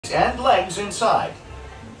feet and legs inside.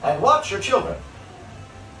 And watch your children.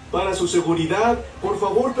 Para su seguridad, por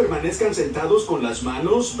favor permanezcan sentados con las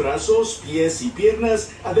manos, brazos, pies y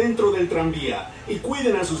piernas adentro del tranvía y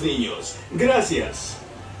cuiden a sus niños. Gracias.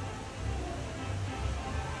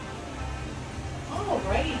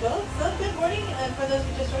 Alrighty, folks. So good morning, and for those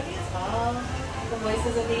who just joined us, the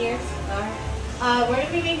voices of the years. We're going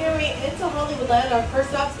to be making our way into Hollywoodland. Our first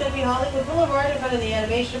stop is going to be Hollywood Boulevard in front of the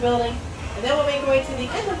animation building, and then we'll make our way to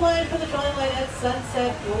the end of line for the trolley line at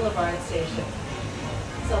Sunset Boulevard Station.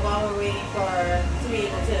 So while we're waiting to be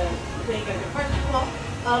able to make our departure call,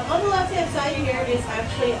 on the left-hand side here is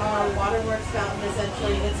actually our waterworks fountain.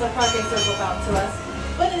 Essentially, it's a parking circle fountain to us,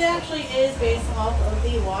 but it actually is based off of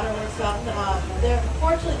the waterworks fountain.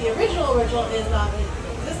 Unfortunately, the original is not in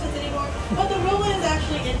existence anymore, but the real one is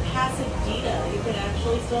actually in Pasadena. You can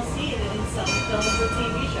actually still see it in some films and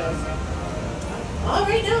TV shows.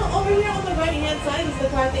 Alright, now over here on the right-hand side is the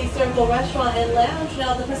Carthay Circle Restaurant and Lounge.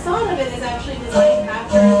 Now, the facade of it is actually designed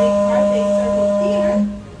after the Carthay Circle Theater,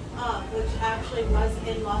 which actually was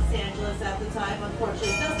in Los Angeles at the time.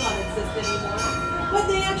 Unfortunately, it does not exist anymore. But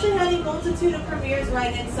they actually had a multitude of premieres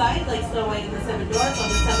right inside, like Snow White and the Seven Dwarfs on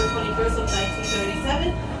December 21st of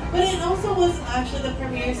 1937. But it also was actually the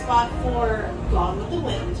premiere spot for Gone with the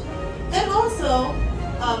Wind. And also,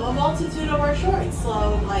 a multitude of our shorts,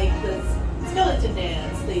 so like this Skeleton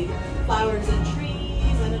Dance, the Flowers and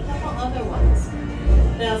Trees, and a couple other ones.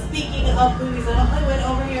 Now, speaking of movies in Hollywood,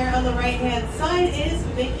 over here on the right-hand side is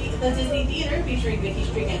the Disney Theater featuring Mickey's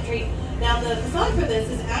Trick and Treat. Now, the facade for this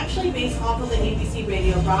is actually based off of the ABC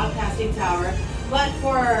Radio Broadcasting Tower, but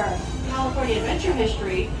for California Adventure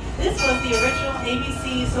history, this was the original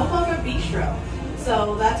ABC soap opera bistro.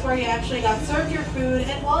 So that's where you actually got served your food,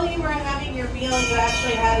 and while you were having your meal, you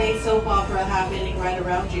actually had a soap opera happening right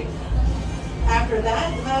around you. After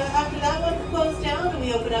that one closed down and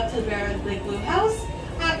we opened up to the Bear and Big Blue House.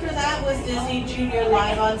 After that was Disney Junior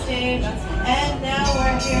live on stage. And now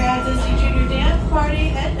we're here at Disney Junior Dance Party,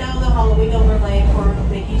 and now the Halloween overlay for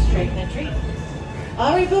Mickey's Trick and Treat.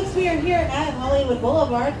 Alright folks, we are here at Hollywood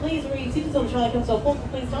Boulevard. Please, where you see this on the trolley comes so full,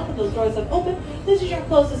 please stop when those doors have opened. This is your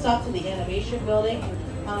closest stop to the animation building,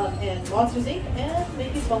 and Monsters Inc. and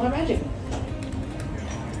Mickey's Smaller Magic.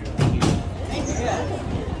 Thank you. Thank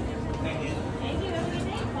you. Thank you. Have a good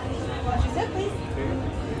day. Watch your step, please.